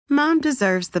Mom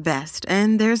deserves the best,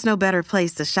 and there's no better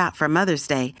place to shop for Mother's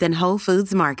Day than Whole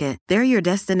Foods Market. They're your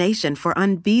destination for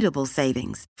unbeatable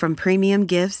savings, from premium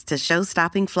gifts to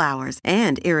show-stopping flowers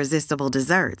and irresistible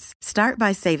desserts. Start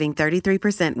by saving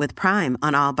 33% with Prime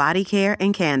on all body care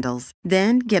and candles.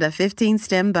 Then get a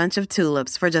 15-stem bunch of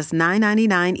tulips for just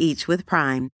 $9.99 each with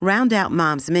Prime. Round out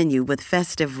Mom's menu with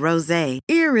festive rosé,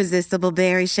 irresistible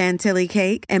berry chantilly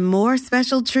cake, and more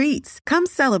special treats. Come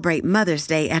celebrate Mother's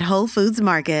Day at Whole Foods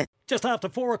Market. Just after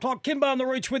 4 o'clock, Kimbo on the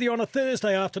Rooch with you on a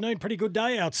Thursday afternoon. Pretty good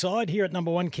day outside here at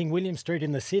number 1 King William Street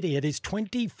in the city. It is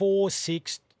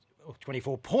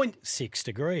 24.6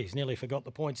 degrees. Nearly forgot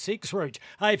the 0.6 Rooch.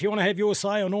 Hey, if you want to have your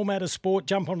say on all matters sport,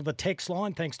 jump onto the text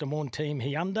line. Thanks to Morn Team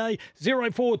Hyundai.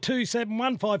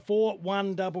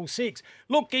 0427154166.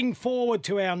 Looking forward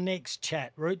to our next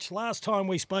chat, Rooch. Last time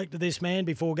we spoke to this man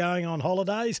before going on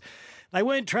holidays, they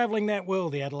weren't travelling that well,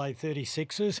 the Adelaide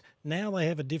 36ers. Now they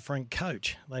have a different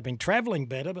coach. They've been travelling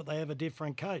better, but they have a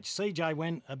different coach. CJ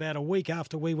went about a week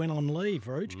after we went on leave,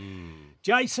 Rooch.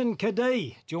 Jason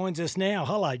CADEE joins us now.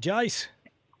 Hello, Jace.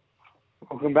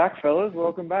 Welcome back, fellas.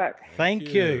 Welcome back.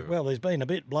 Thank you. Well, there's been a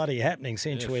bit bloody happening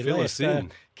since we left.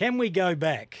 Can we go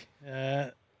back?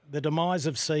 The demise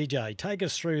of CJ. Take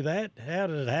us through that. How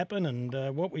did it happen, and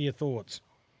what were your thoughts?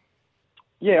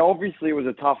 Yeah, obviously it was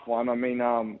a tough one. I mean,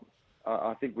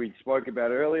 I think we spoke about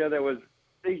earlier.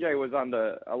 CJ was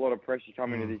under a lot of pressure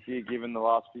coming into this year, given the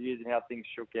last few years and how things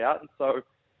shook out. And so,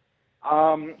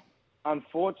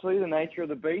 unfortunately, the nature of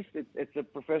the beast, it's a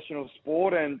professional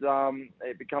sport, and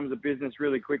it becomes a business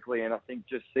really quickly. And I think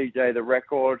just CJ, the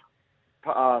record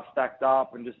stacked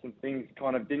up, and just some things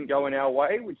kind of didn't go in our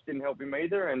way, which didn't help him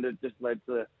either. And it just led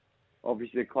to,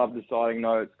 obviously, the club deciding,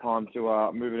 no, it's time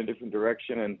to move in a different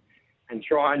direction and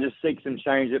try and just seek some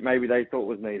change that maybe they thought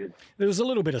was needed. There was a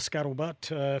little bit of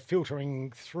scuttlebutt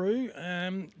filtering through.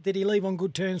 Did he leave on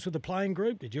good terms with the playing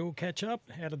group? Did you all catch up?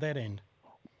 How did that end?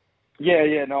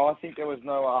 Yeah, no, I think there was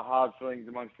no hard feelings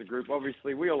amongst the group.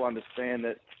 Obviously, we all understand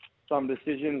that some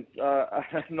decisions are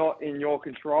not in your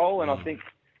control, and I think,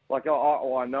 I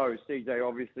know CJ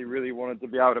obviously really wanted to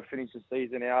be able to finish the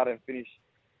season out and finish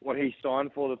what he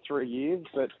signed for the 3 years,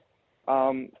 but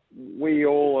we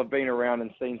all have been around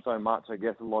and seen so much, I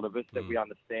guess, a lot of us, that we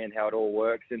understand how it all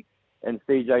works. And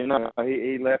CJ,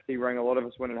 he left. He rang a lot of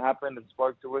us when it happened and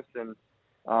spoke to us. And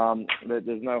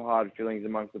there's no hard feelings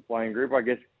amongst the playing group. I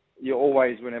guess you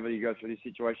always, whenever you go through this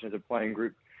situation as a playing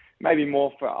group, maybe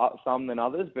more for some than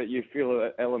others, but you feel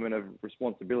an element of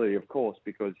responsibility, of course,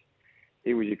 because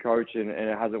he was your coach and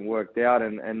it hasn't worked out,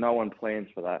 and no one plans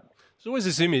for that. There's always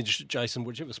this image, Jason,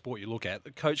 whichever sport you look at,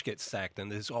 the coach gets sacked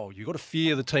and there's, you've got to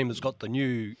fear the team that's got the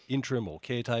new interim or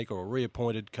caretaker or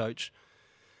reappointed coach.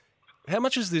 How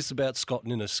much is this about Scott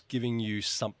Ninnis giving you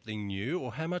something new,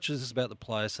 or how much is this about the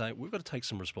players saying, we've got to take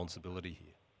some responsibility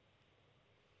here?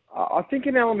 I think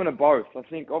an element of both. I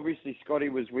think obviously Scotty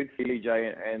was with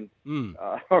CJ and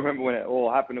I remember when it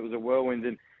all happened, it was a whirlwind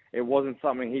and it wasn't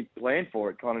something he planned for.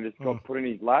 It kind of just got put in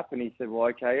his lap and he said, well,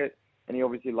 okay, and he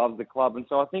obviously loves the club. And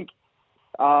so I think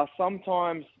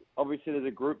sometimes, obviously, there's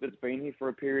a group that's been here for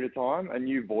a period of time. A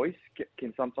new voice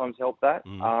can sometimes help that.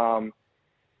 And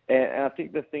I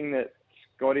think the thing that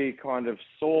Scotty kind of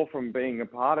saw from being a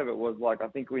part of it was I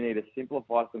think we need to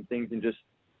simplify some things and just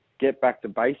get back to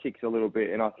basics a little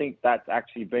bit. And I think that's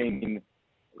actually been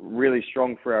really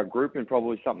strong for our group and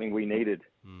probably something we needed.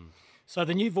 So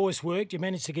the new voice worked. You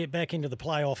managed to get back into the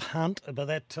playoff hunt, but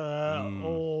that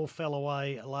all fell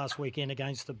away last weekend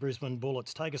against the Brisbane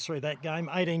Bullets. Take us through that game.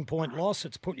 18-point loss.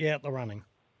 It's put you out the running.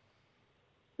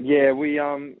 Yeah, we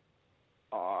I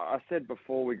said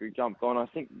before we jumped on, I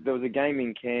think there was a game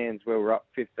in Cairns where we were up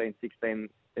 15-16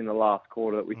 in the last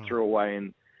quarter that we threw away,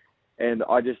 and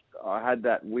I had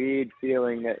that weird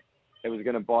feeling that it was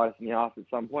going to bite us in the ass at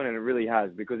some point, and it really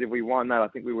has, because if we won that, I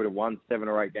think we would have won 7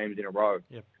 or 8 games in a row.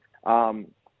 Yep. And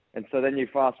so then you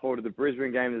fast forward to the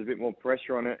Brisbane game, there's a bit more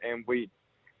pressure on it, and we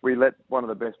let one of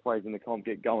the best players in the comp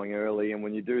get going early, and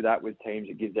when you do that with teams,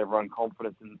 it gives everyone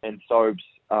confidence, and Sobes,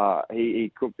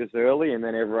 he cooked us early, and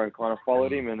then everyone kind of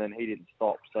followed him, and then he didn't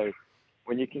stop. So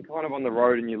when you can kind of on the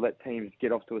road and you let teams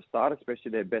get off to a start, especially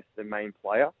their main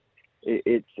player,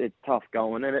 it's tough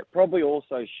going, and it probably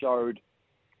also showed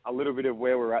a little bit of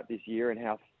where we're at this year and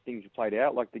how things have played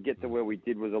out. To get to where we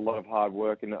did was a lot of hard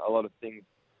work, and a lot of things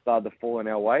started to fall in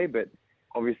our way, but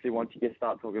obviously once you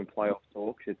start talking playoff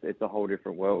talks, it's a whole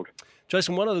different world.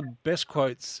 Jason, one of the best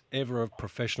quotes ever of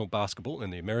professional basketball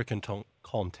in the American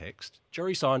context,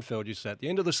 Jerry Seinfeld used to say, at the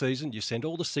end of the season, you send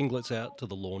all the singlets out to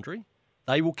the laundry,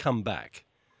 they will come back,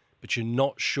 but you're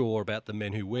not sure about the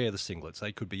men who wear the singlets.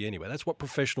 They could be anywhere. That's what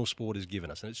professional sport has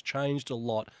given us, and it's changed a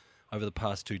lot over the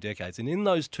past 2 decades. And in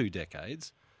those 2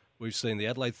 decades, we've seen the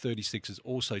Adelaide 36ers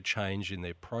also change in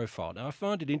their profile. Now, I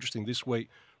find it interesting this week,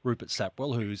 Rupert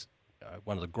Sapwell, who's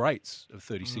one of the greats of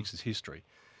 36ers history,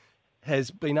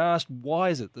 has been asked why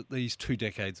is it that these 2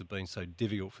 decades have been so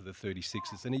difficult for the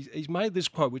 36ers. And he's made this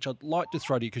quote, which I'd like to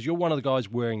throw to you because you're one of the guys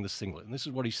wearing the singlet. And this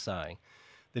is what he's saying,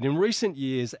 that in recent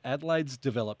years, Adelaide's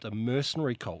developed a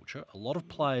mercenary culture. A lot of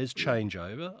players change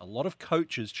over. A lot of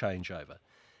coaches change over.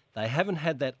 They haven't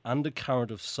had that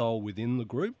undercurrent of soul within the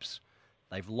groups.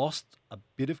 They've lost a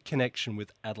bit of connection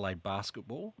with Adelaide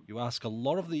basketball. You ask a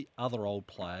lot of the other old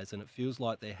players, and it feels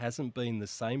like there hasn't been the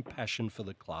same passion for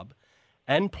the club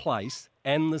and place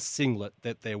and the singlet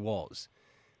that there was.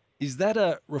 Is that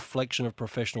a reflection of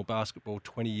professional basketball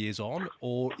 20 years on,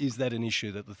 or is that an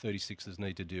issue that the 36ers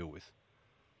need to deal with?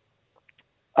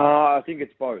 I think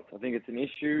it's both. I think it's an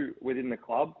issue within the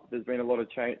club. There's been a lot of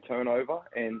turnover,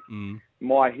 and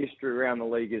my history around the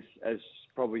league has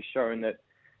probably shown that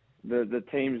the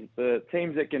teams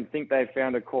that can think they've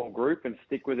found a core group and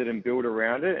stick with it and build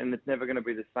around it, and it's never going to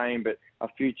be the same, but a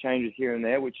few changes here and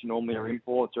there, which normally are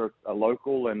imports or are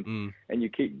local, and you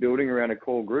keep building around a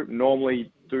core group, normally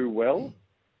do well.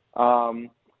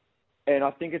 And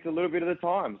I think it's a little bit of the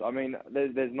times. I mean,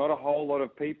 there's not a whole lot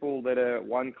of people that are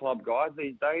one club guys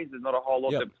these days. There's not a whole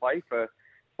lot that play for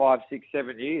 5, 6,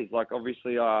 7 years. Like,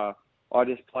 obviously, I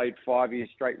just played 5 years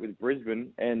straight with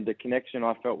Brisbane, and the connection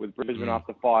I felt with Brisbane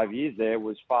after 5 years there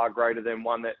was far greater than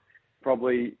one that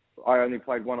probably I only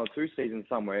played 1 or 2 seasons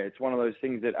somewhere. It's one of those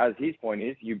things that, as his point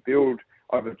is, you build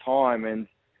over time, and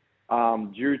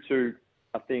due to,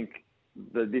 I think,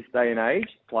 this day and age,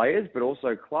 players, but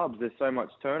also clubs, there's so much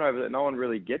turnover that no one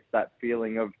really gets that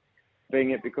feeling of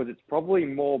being it, because it's probably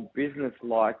more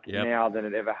business-like now than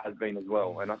it ever has been as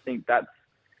well. And I think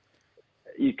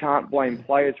you can't blame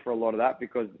players for a lot of that,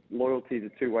 because loyalty is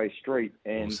a two-way street.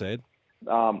 And Well said.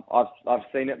 I've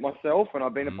seen it myself, and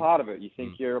I've been a part of it. You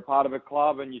think you're a part of a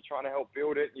club and you're trying to help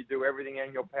build it. You do everything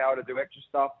in your power to do extra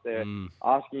stuff. They're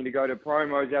asking you to go to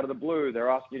promos out of the blue. They're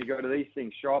asking you to go to these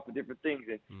things, show up at different things.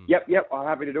 And yep, I'm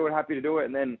happy to do it.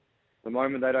 And then the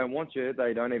moment they don't want you,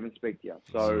 they don't even speak to you.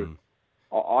 So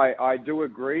I do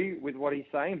agree with what he's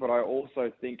saying, but I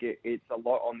also think it's a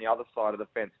lot on the other side of the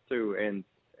fence too.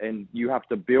 And you have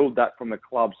to build that from the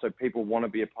club so people want to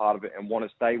be a part of it and want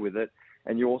to stay with it.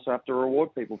 And you also have to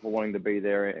reward people for wanting to be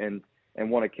there and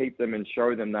want to keep them and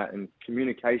show them that. And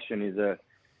communication is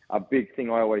a big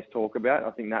thing I always talk about. I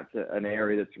think that's an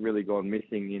area that's really gone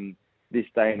missing in this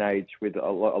day and age with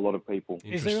a lot of people.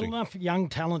 Is there enough young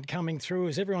talent coming through?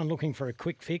 Is everyone looking for a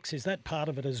quick fix? Is that part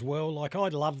of it as well? Like, I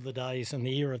love the days and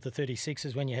the era of the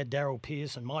 36ers when you had Daryl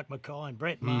Pearce and Mike Mackay and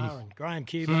Brett Maher and Graham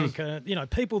Cubaker,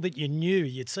 people that you knew.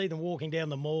 You'd see them walking down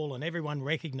the mall and everyone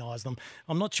recognised them.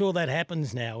 I'm not sure that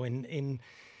happens now in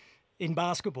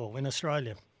basketball in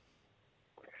Australia.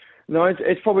 No,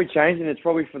 it's probably changed, and it's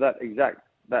probably for that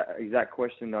exact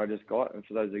question that I just got, and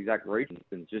for those exact reasons.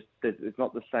 And just it's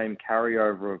not the same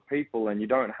carryover of people, and you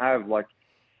don't have, like,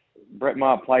 Brett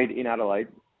Maher played in Adelaide,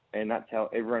 and that's how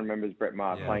everyone remembers Brett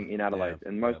Maher playing in Adelaide.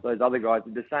 And most of those other guys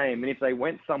did the same. And if they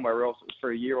went somewhere else, it was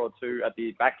for a year or two at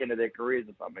the back end of their careers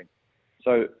or something.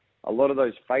 So a lot of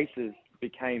those faces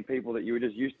became people that you were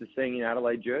just used to seeing in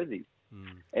Adelaide jerseys.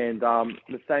 And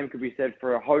the same could be said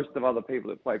for a host of other people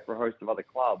that played for a host of other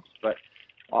clubs. But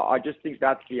I just think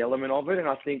that's the element of it. And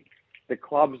I think the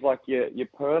clubs like your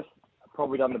Perth have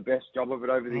probably done the best job of it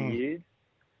over the years.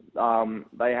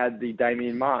 They had the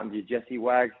Damien Martins, your Jesse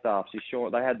Wagstaffs, your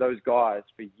Sean. They had those guys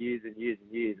for years and years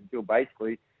and years until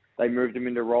basically they moved them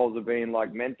into roles of being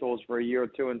like mentors for a year or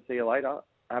two and see you later,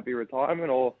 happy retirement,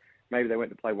 or maybe they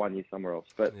went to play 1 year somewhere else.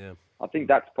 But I think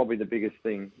that's probably the biggest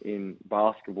thing in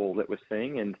basketball that we're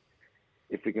seeing. And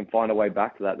if we can find a way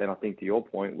back to that, then I think, to your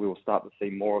point, we will start to see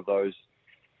more of those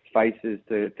faces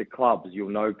to clubs. You'll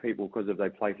know people because they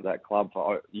play for that club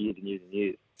for years and years and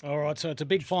years. All right, so it's a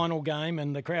big final game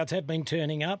and the crowds have been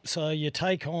turning up. So you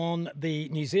take on the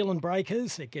New Zealand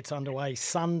Breakers. It gets underway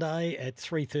Sunday at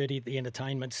 3:30 at the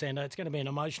Entertainment Centre. It's going to be an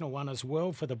emotional one as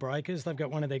well for the Breakers. They've got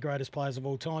one of their greatest players of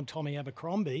all time, Tommy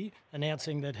Abercrombie,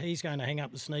 announcing that he's going to hang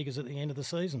up the sneakers at the end of the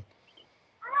season.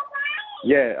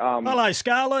 Yeah. Hello,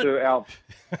 Scarlett.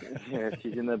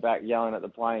 She's in the back yelling at the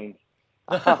planes.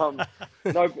 No,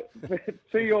 but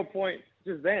to your point,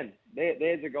 just then,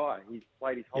 there's a guy. He's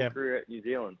played his whole career at New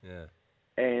Zealand. Yeah.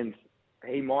 And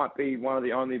he might be one of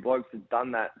the only blokes that's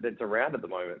done that that's around at the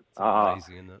moment. It's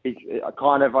amazing, isn't it?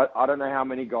 I don't know how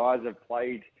many guys have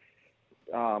played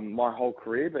my whole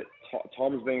career, but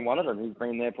Tom's been one of them. He's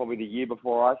been there probably the year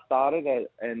before I started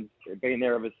and been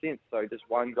there ever since. So just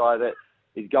one guy that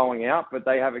is going out, but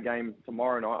they have a game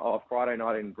tomorrow night, or Friday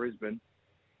night in Brisbane.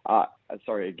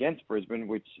 Against Brisbane,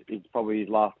 which is probably his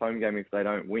last home game if they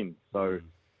don't win. So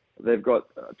they've got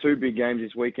 2 big games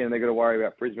this weekend. They've got to worry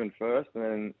about Brisbane first, and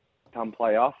then come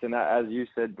play us. And as you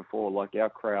said before, like, our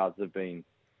crowds have been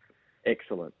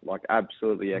excellent, like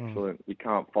absolutely excellent. You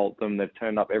can't fault them. They've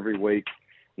turned up every week.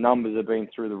 Numbers have been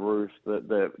through the roof.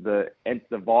 The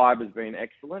vibe has been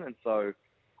excellent, and so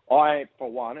I, for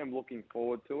one, am looking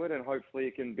forward to it, and hopefully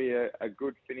it can be a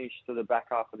good finish to the back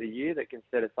half of the year that can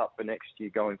set us up for next year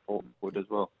going forward as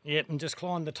well. Yep, and just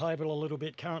climb the table a little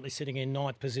bit, currently sitting in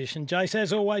 9th position. Jace,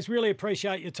 as always, really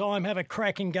appreciate your time. Have a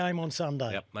cracking game on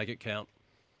Sunday. Yep, make it count.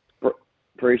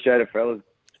 Appreciate it, fellas.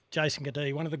 Jason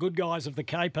CADEE, one of the good guys of the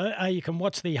caper. You can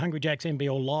watch the Hungry Jacks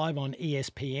NBL live on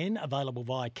ESPN, available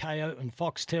via KO and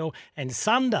Foxtel, and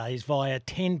Sundays via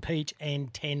 10 Peach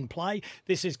and 10 Play.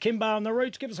 This is Kimbo and the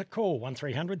Roots. Give us a call,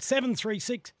 1300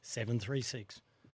 736 736.